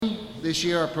This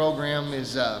year our program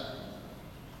is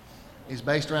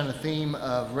based around the theme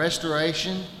of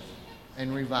restoration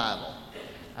and revival.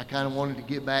 I kind of wanted to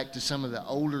get back to some of the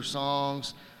older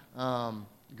songs.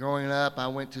 Growing up, I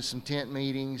went to some tent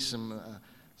meetings,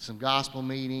 some gospel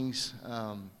meetings,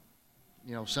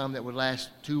 some that would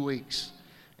last 2 weeks.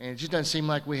 And it just doesn't seem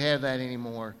like we have that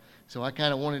anymore. So I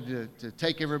kind of wanted to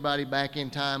take everybody back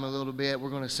in time a little bit. We're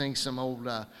going to sing some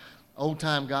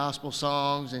old-time gospel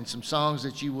songs and some songs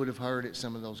that you would have heard at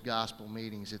some of those gospel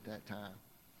meetings at that time.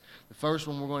 The first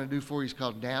one we're going to do for you is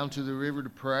called Down to the River to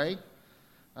Pray.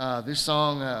 This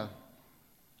song,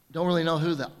 don't really know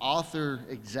who the author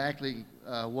exactly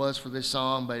was for this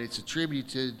song, but it's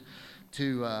attributed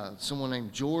to someone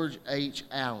named George H.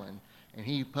 Allen, and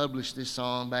he published this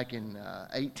song back in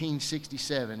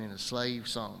 1867 in a slave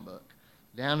songbook.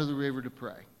 Down to the River to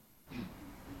Pray.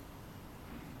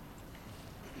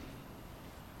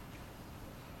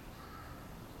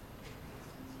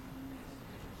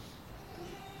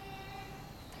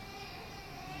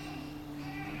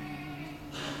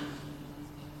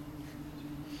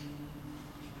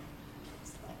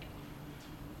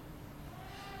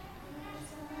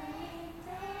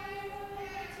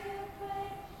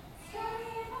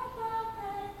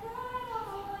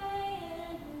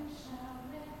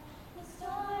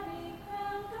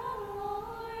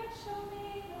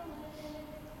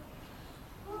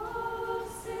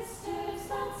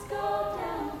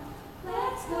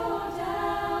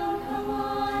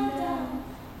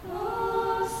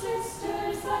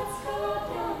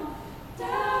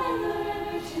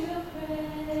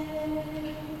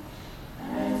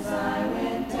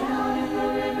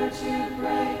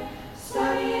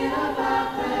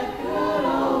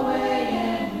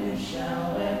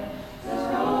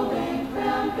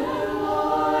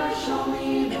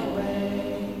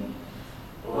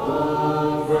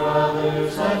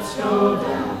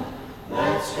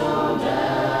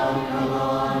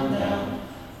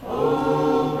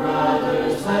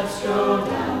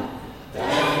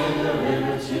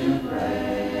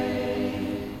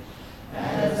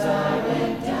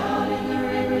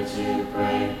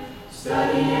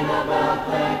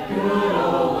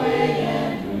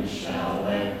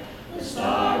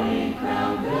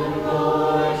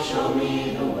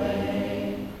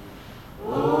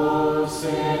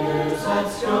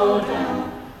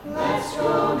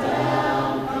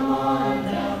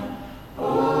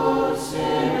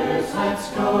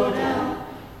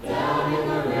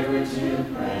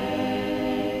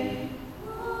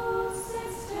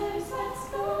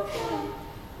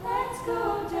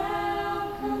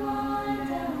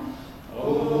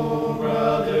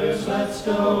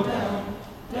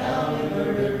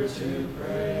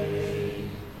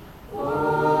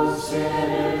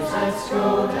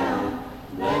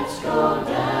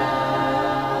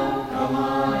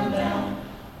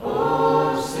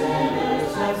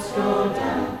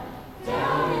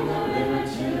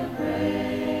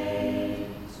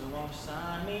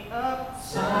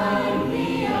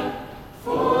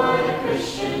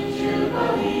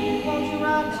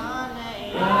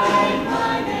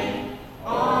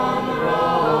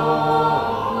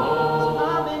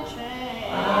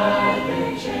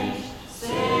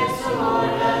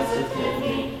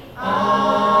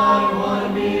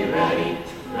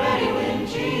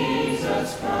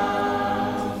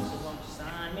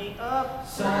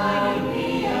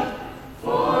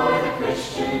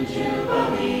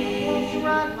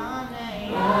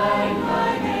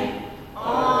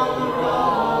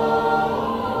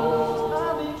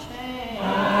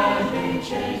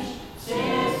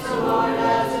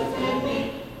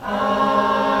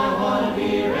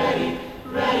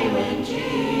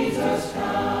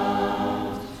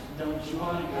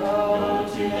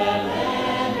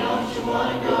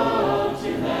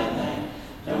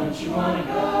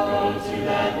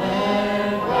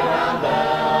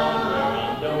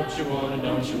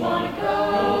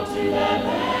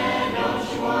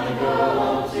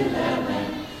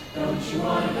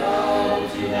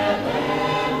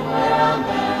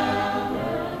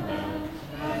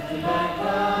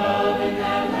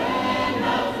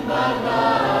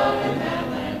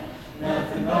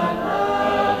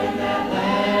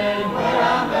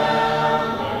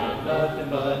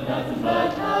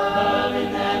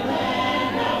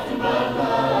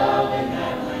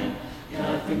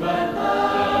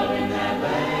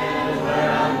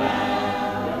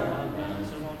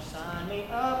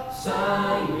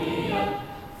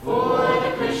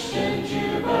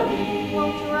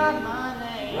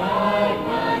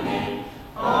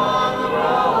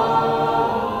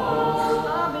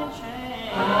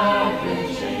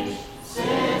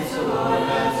 Since the Lord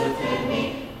has offended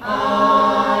me,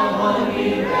 I want to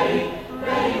be ready.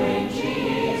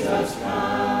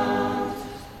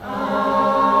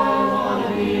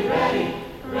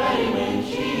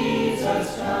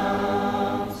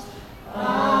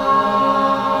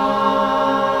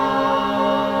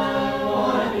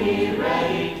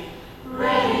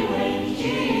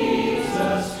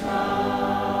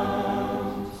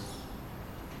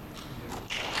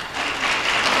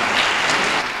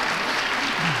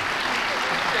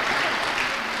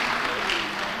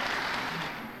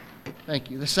 Thank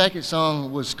you. The second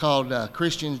song was called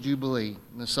Christian's Jubilee,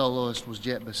 and the soloist was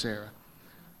Jet Becerra.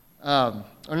 Our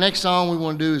next song we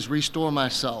want to do is Restore My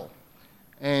Soul.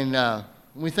 And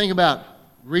when we think about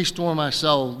Restore My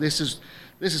Soul, this is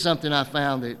something I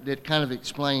found that kind of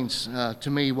explains to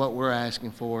me what we're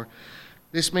asking for.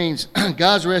 This means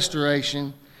God's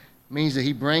restoration means that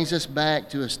He brings us back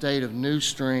to a state of new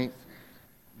strength,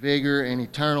 vigor, and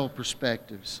eternal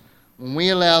perspectives. When we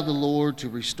allow the Lord to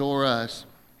restore us,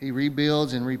 He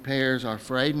rebuilds and repairs our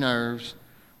frayed nerves,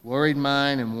 worried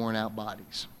mind, and worn out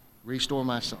bodies. Restore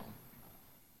my soul.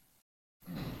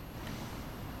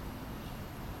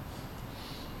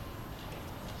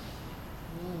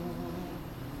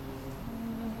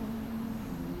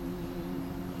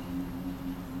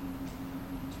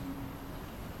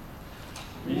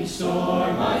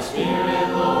 Restore my spirit,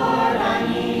 Lord, I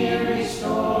need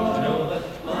restore. Know that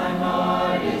my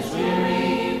heart is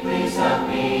weary, please help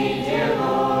me, dear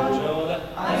Lord. Know that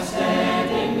I stand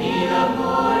in need of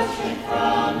more strength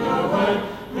from your word.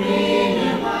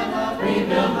 Renew my love,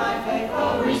 rebuild my faith,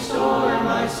 oh, restore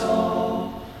my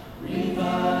soul.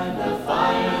 Revive the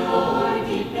fire, Lord,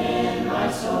 deep in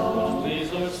my soul.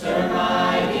 Please, Lord, stir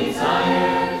my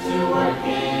desire to work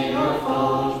in your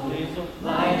fold. Please, Lord,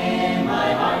 light in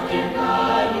my heart, dear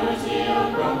God, your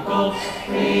zeal grown cold.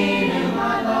 Renew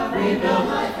my love, rebuild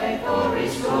my faith, oh,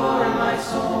 restore my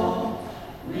soul.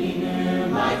 Renew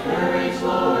my courage,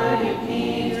 Lord, it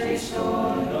needs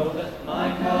restored. Know that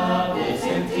my cup is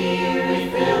empty,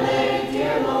 refill it,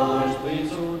 dear Lord.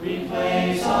 Please, Lord,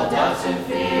 replace all doubts and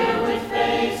fear with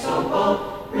faith so bold.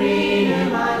 Renew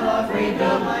my love,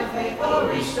 rebuild my faith, oh,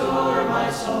 restore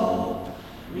my soul.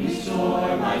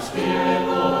 Restore my spirit,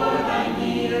 Lord, I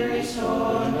need a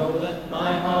restore. Know that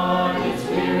my heart is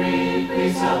weary,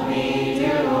 please help me,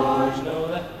 dear Lord. Know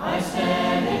that I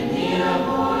stand in need of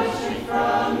more strength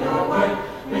from your word.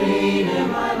 Renew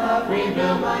my love,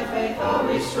 rebuild my faith, oh,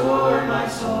 restore my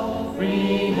soul.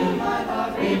 Renew my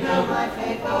love, rebuild my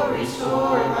faith, oh,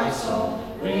 restore my soul.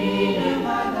 Renew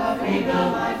my love,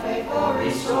 rebuild my faith, oh,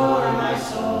 restore my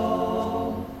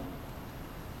soul.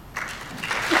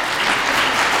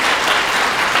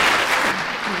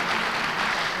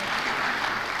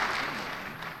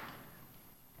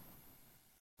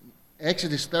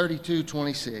 Exodus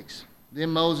 32:26.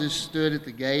 Then Moses stood at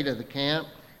the gate of the camp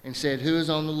and said, Who is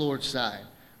on the Lord's side?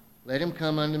 Let him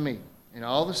come unto me. And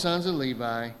all the sons of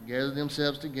Levi gathered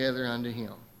themselves together unto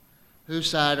him. Whose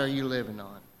side are you living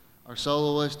on? Our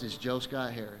soloist is Joe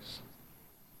Scott Harris.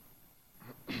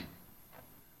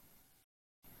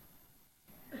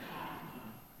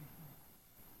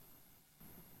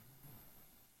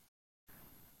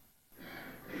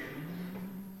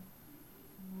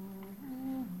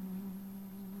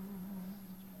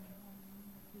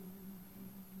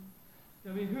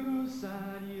 Tell me whose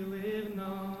side you living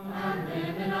on? I'm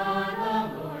living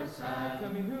on the Lord's side. Tell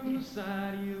me whose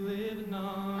side you living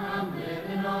on? I'm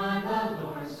living on the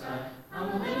Lord's side.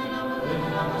 I'm living on the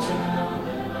Lord's side. I'm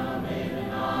living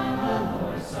on the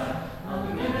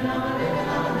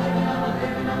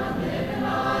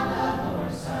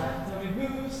Lord's side. Tell me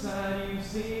whose side you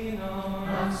singing on?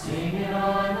 I'm singing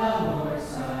on the Lord's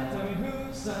side. Tell me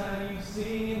whose side you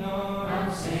singing on?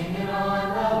 I'm singing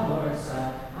on the Lord's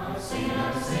side. I'm singing on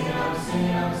the Lord's side.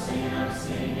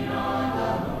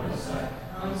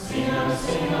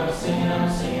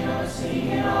 I'm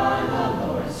singing on the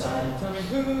Lord's side. Tell me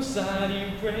whose side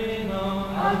you praying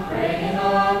on? I'm praying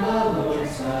on the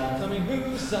Lord's side. Tell me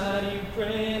whose side you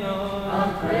praying on?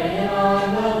 I'm praying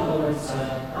on the Lord's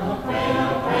side. I'm praying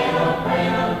on the Lord's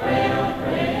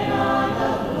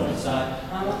side.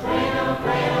 I'm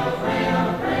praying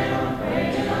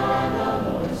on the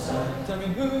Lord's side. Tell me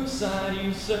whose side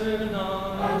you serving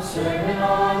on? I'm serving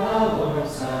on the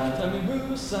Lord's side. Tell me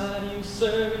whose side you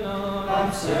serving on?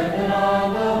 I'm serving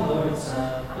on the Lord's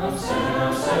side. I'm serving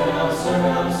on the Lord's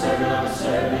side. I'm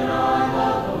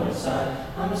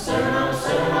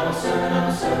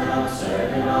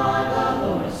serving on the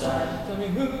Lord's side. Tell me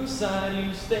whose side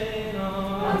you staying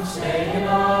on? I'm staying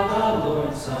on the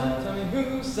Lord's side. Tell me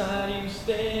whose side you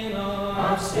staying on?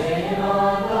 I'm staying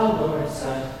on the Lord's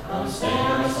side. I'm staying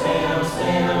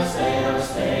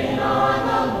on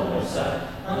the Lord's side.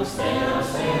 I'm staying, I'm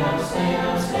staying, I'm staying,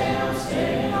 I'm staying, I'm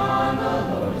staying on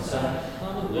the Lord's side.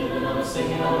 I'm a living, I'm a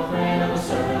singing, I'm a praying, I'm a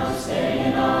serving, I'm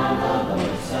staying on the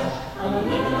Lord's side. I'm a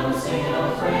living, I'm a singing,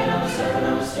 I'm a praying, I'm a serving,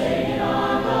 I'm staying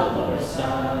on the Lord's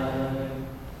side.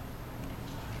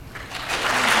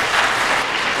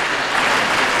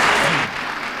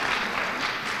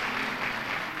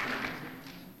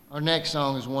 Our next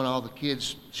song is one all the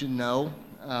kids should know.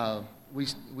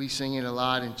 We sing it a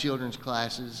lot in children's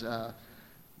classes.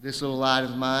 This Little Light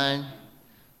of Mine.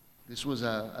 This was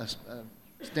a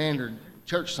standard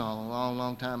church song a long,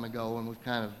 long time ago, and we've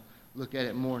kind of look at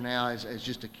it more now as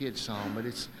just a kid's song. But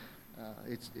it's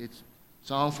a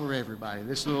song for everybody.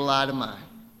 This Little Light of Mine.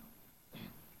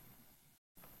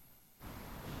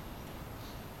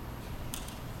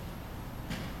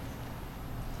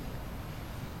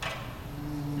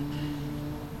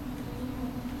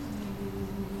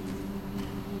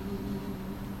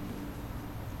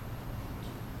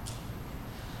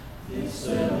 This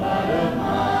little light of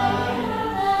mine,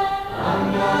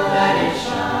 I'm gonna let it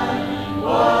shine.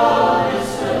 Whoa,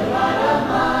 this little light of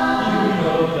mine, you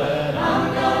know that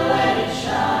I'm gonna let it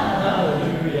shine.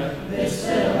 Hallelujah. This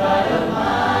little light of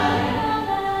mine,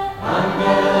 I'm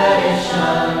gonna let it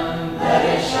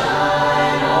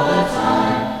shine all the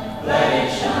time. Let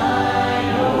it shine,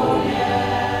 oh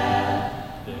yeah.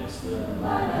 This little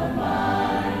light of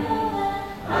mine,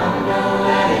 I'm gonna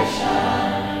let it shine.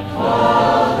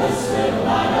 Oh, this little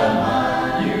light of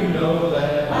mine, you know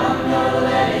that I'm gonna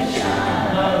let it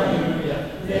shine. Hallelujah.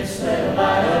 This little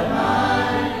light of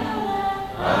mine,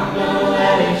 I'm gonna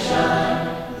let it shine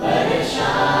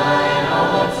all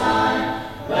the time.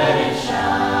 Let it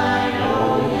shine,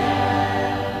 oh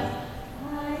yeah.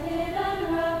 Hide it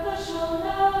under a bushel,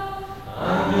 no.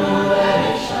 I'm gonna let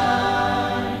it shine.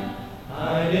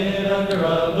 Hide it under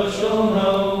a bushel,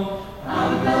 no.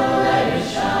 I'm gonna let it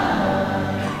shine.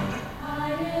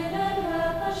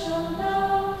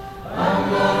 I'm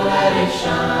gonna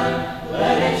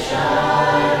let it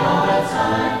shine all the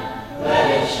time. Let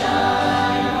it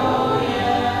shine, oh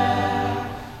yeah.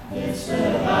 This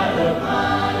little light of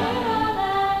mine,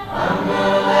 I'm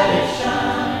gonna let it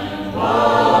shine.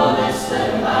 Oh, this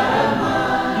little light of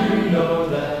mine, you know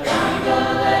that I'm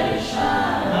gonna let it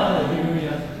shine.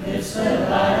 Hallelujah. This little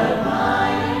light of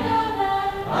mine,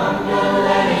 I'm gonna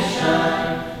let it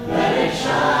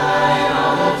shine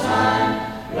all the time.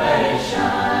 Let it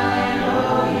shine, oh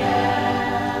yeah.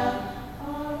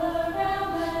 All around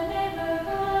the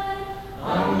neighborhood,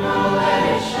 I'm gonna let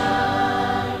it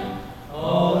shine.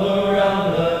 All around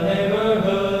the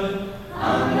neighborhood,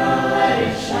 I'm gonna let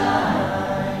it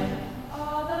shine.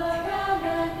 All around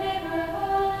the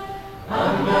neighborhood,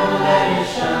 I'm gonna let it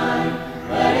shine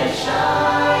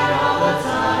all the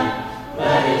time.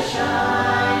 Let it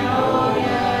shine, oh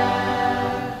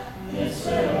yeah. This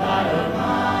little light of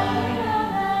mine,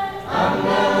 I'm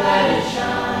gonna let it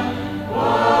shine.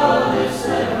 Whoa, this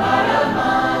little light of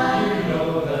mine, you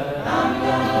know that I'm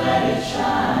gonna let it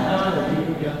shine.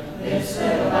 Hallelujah. This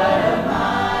little light of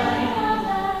mine,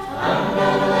 I'm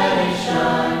gonna let it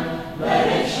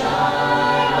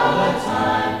shine all the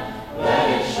time. Let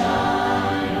it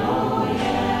shine, oh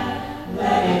yeah.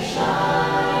 Let it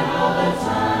shine all the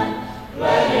time.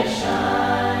 Let it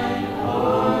shine,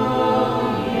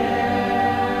 oh yeah.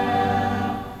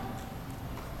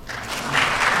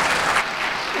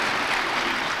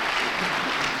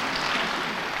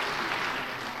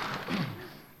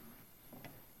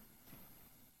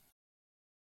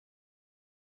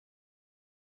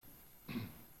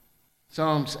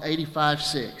 Psalms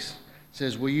 85:6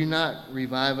 says, "Will you not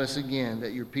revive us again,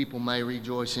 that your people may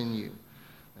rejoice in you?"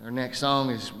 Our next song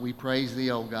is "We Praise Thee,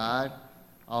 O God."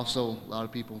 Also, a lot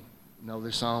of people know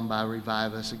this song by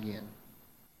 "Revive Us Again."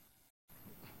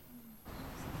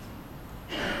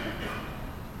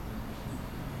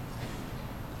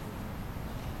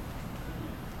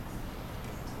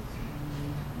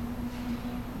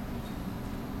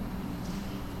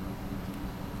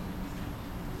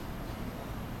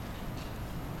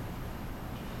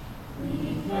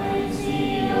 Praise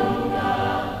thee, O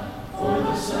God, for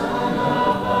the Son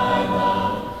of thy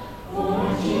love, for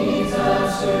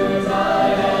Jesus who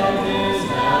died and is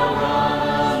now gone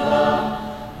above.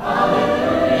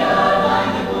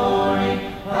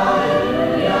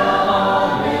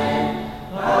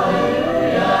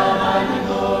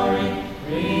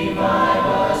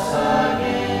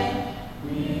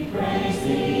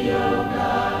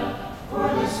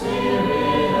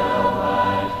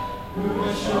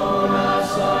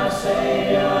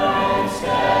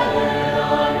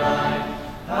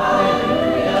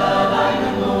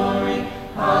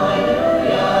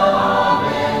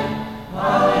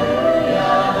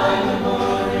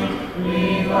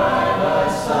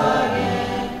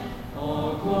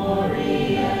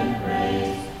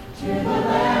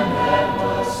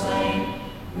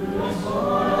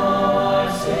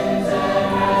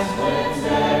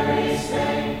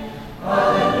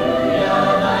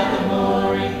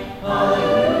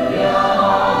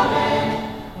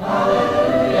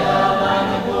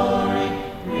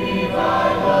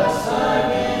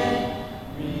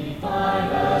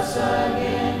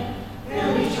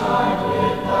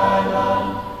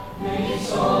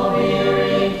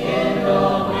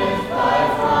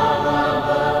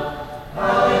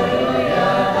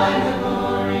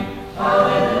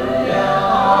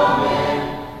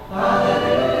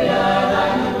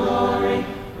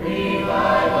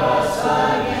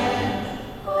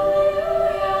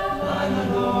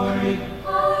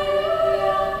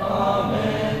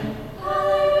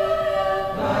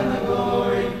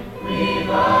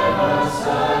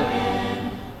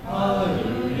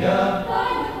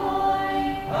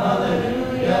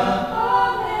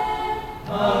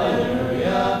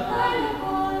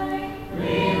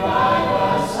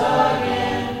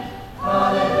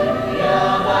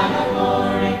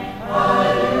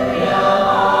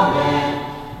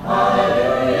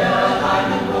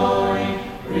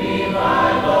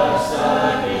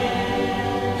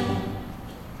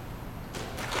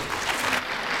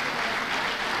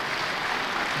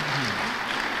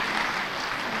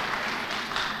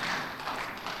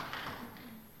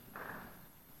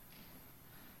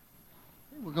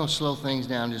 we're going to slow things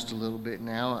down just a little bit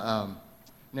now.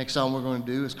 Next song we're going to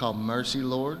do is called Mercy,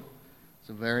 Lord. It's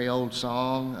a very old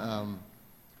song,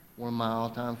 one of my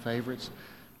all-time favorites.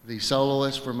 The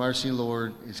soloist for Mercy,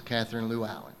 Lord is Catherine Lou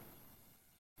Allen.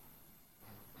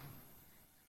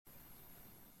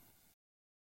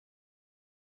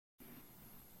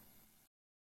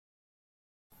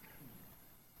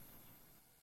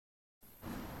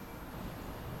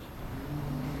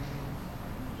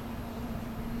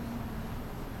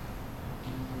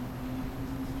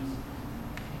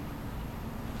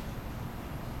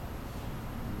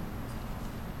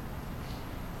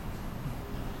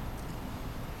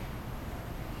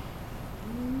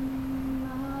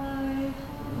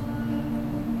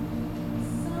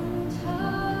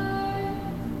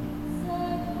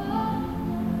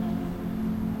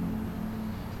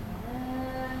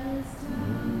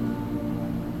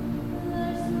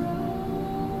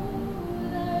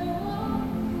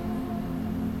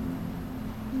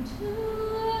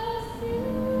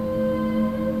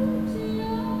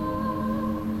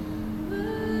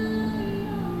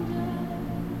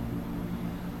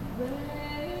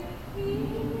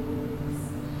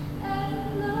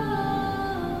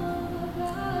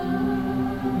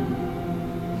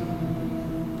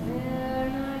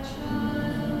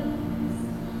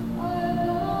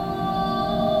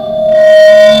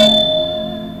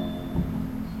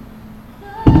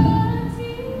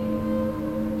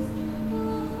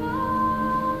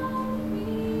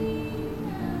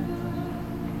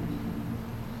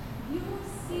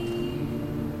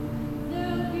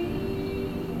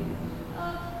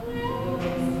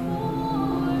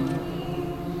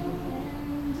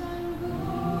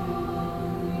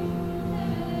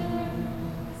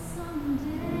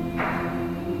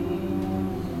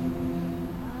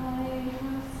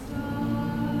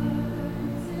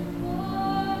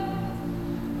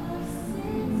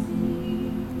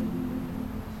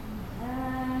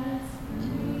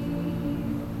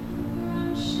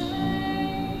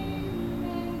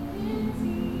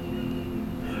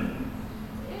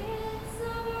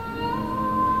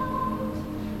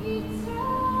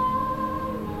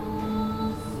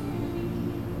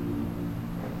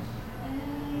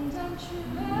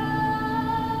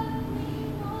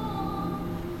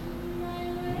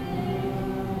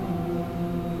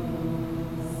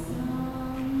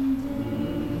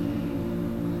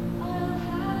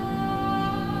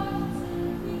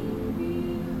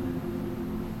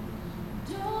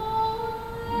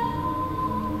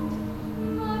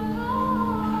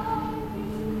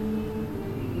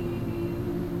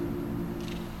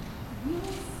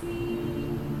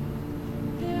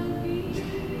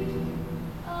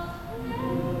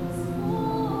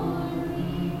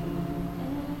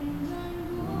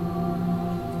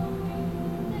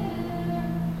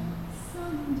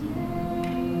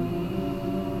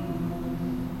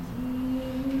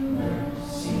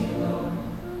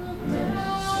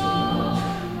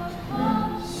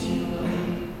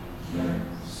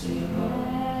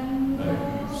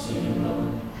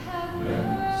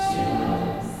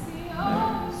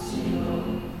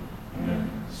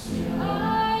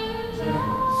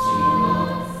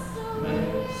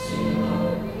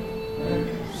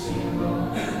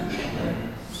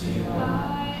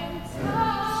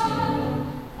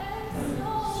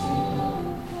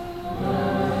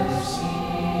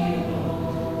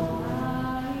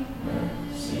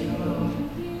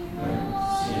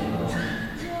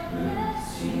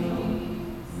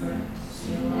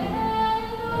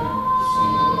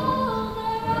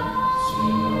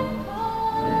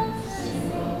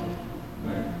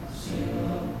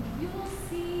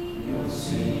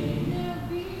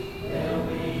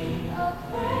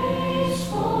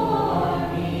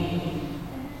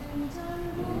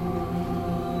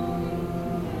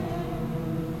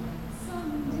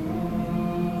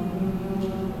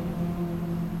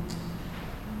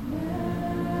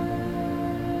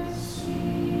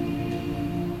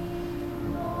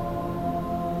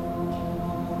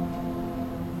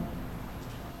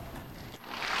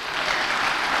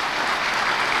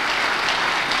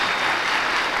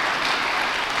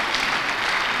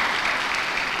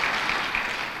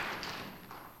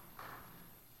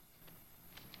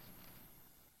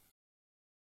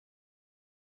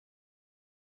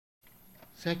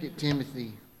 Second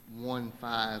Timothy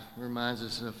 1:5 reminds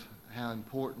us of how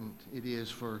important it is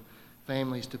for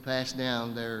families to pass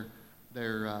down their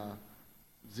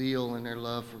zeal and their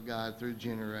love for God through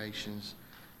generations.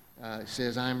 It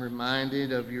says, "I am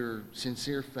reminded of your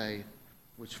sincere faith,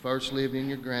 which first lived in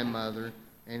your grandmother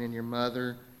and in your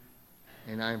mother,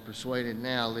 and I am persuaded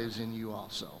now lives in you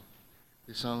also."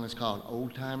 This song is called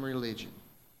Old Time Religion.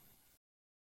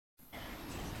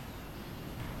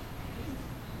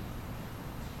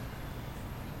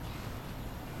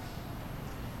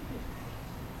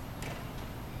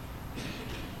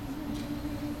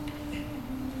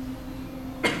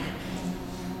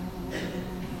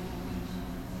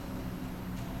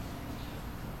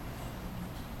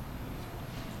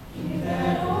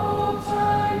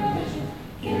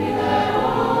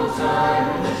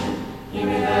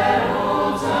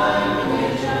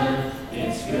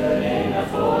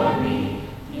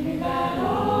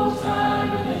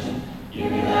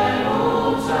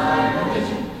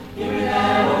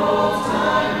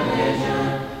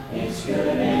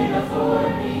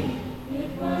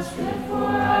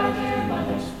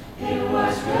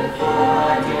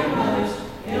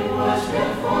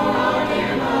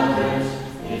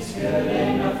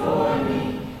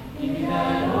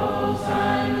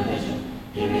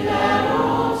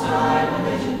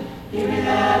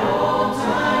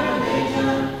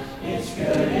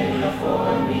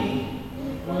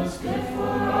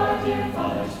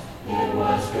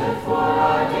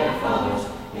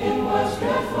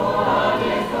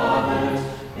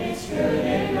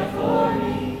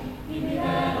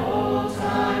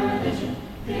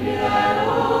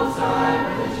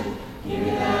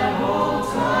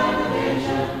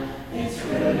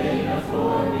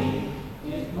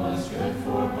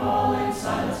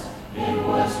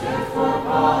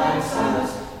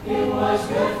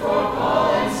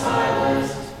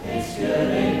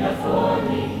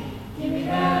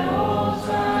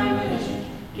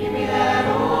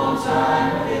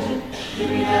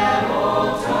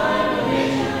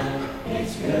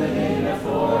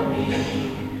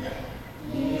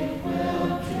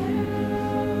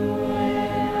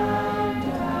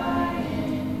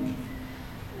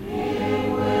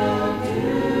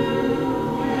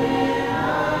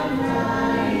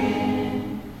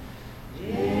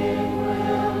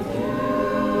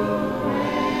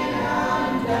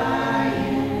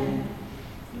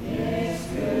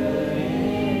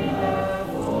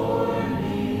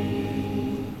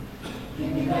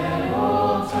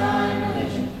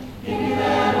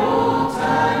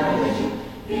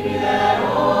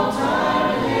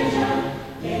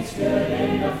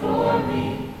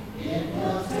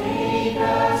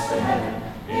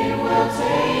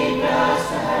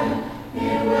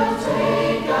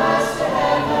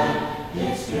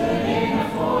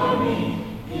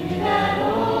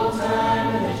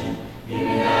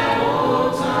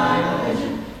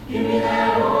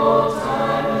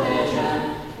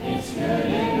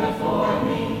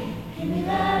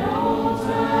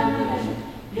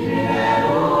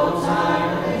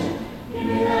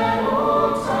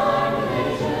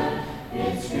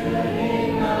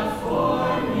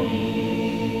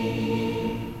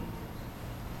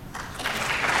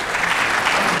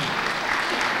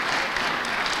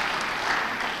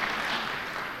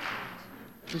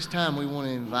 This time we want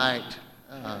to invite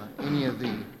any of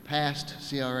the past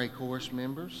CRA chorus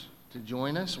members to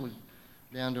join us. We're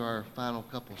down to our final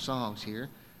couple songs here.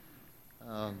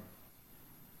 I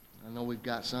know we've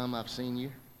got some. I've seen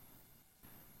you.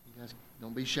 You guys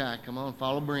don't be shy. Come on,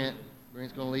 follow Brent.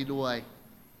 Brent's going to lead the way.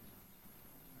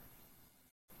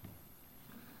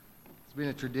 It's been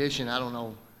a tradition. I don't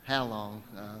know how long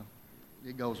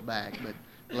it goes back, but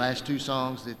the last two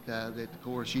songs that the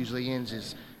chorus usually ends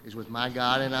is with My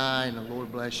God and I, and the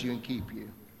Lord bless you and keep you.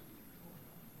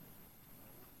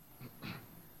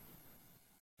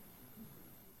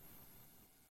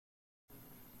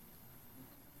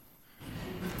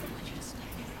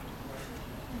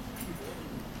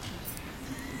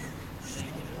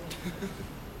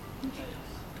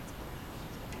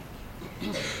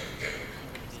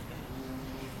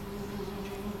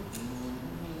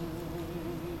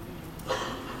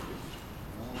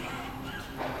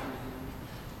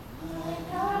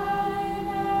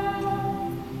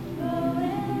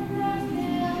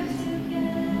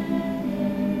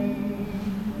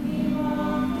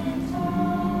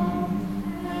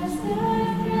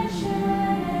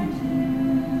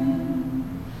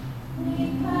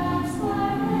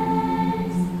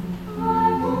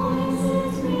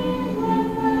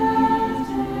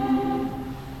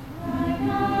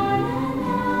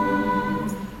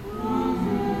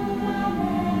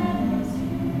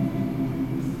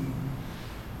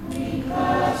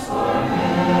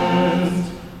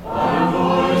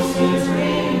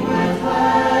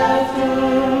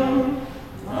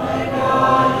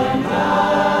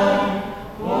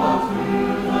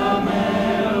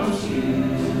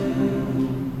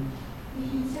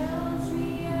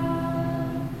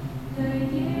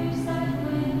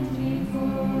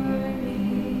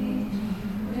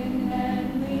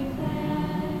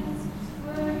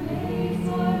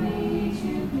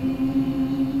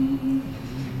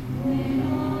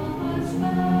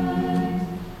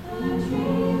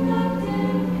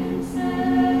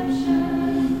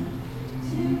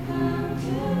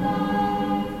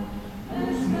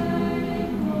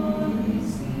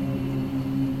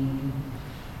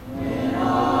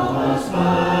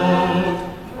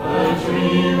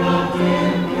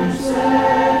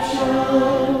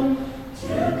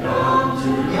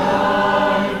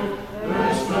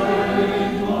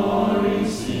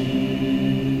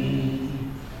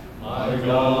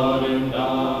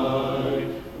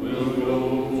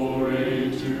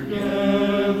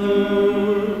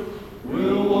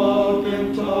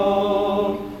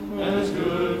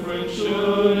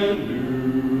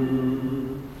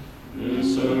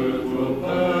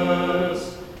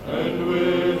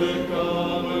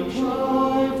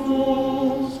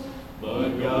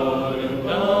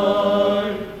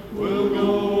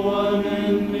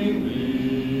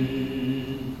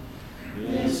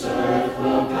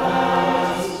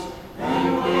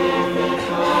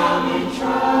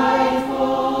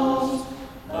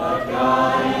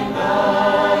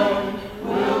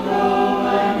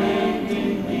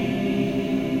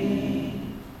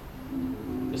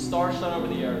 stars shone over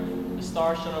the earth, the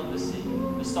stars shone over the sea.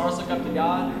 The stars look up to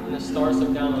God, and the stars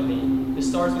look down on me. The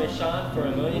stars may shine for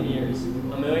 1,000,000 years,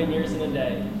 1,000,000 years and a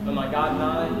day, but my God and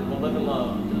I will live in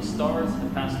love till the stars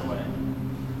have passed away.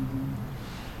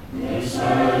 This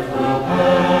earth will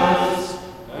pass,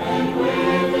 and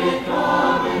with it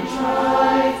common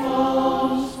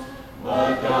trifles,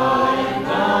 but God and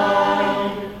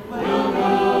I will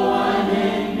go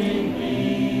unendingly.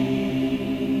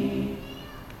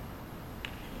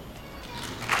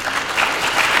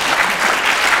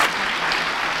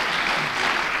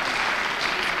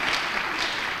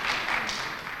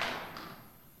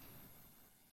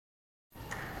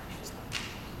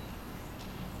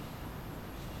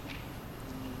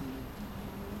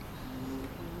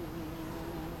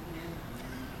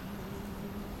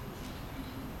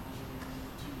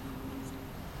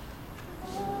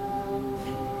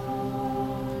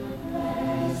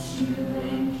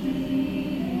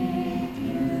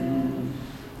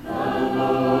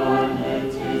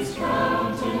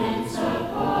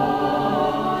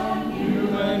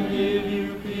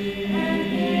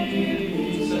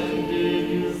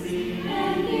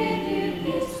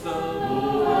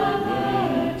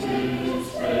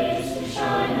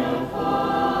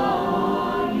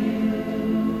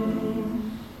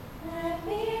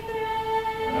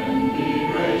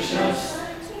 Gracious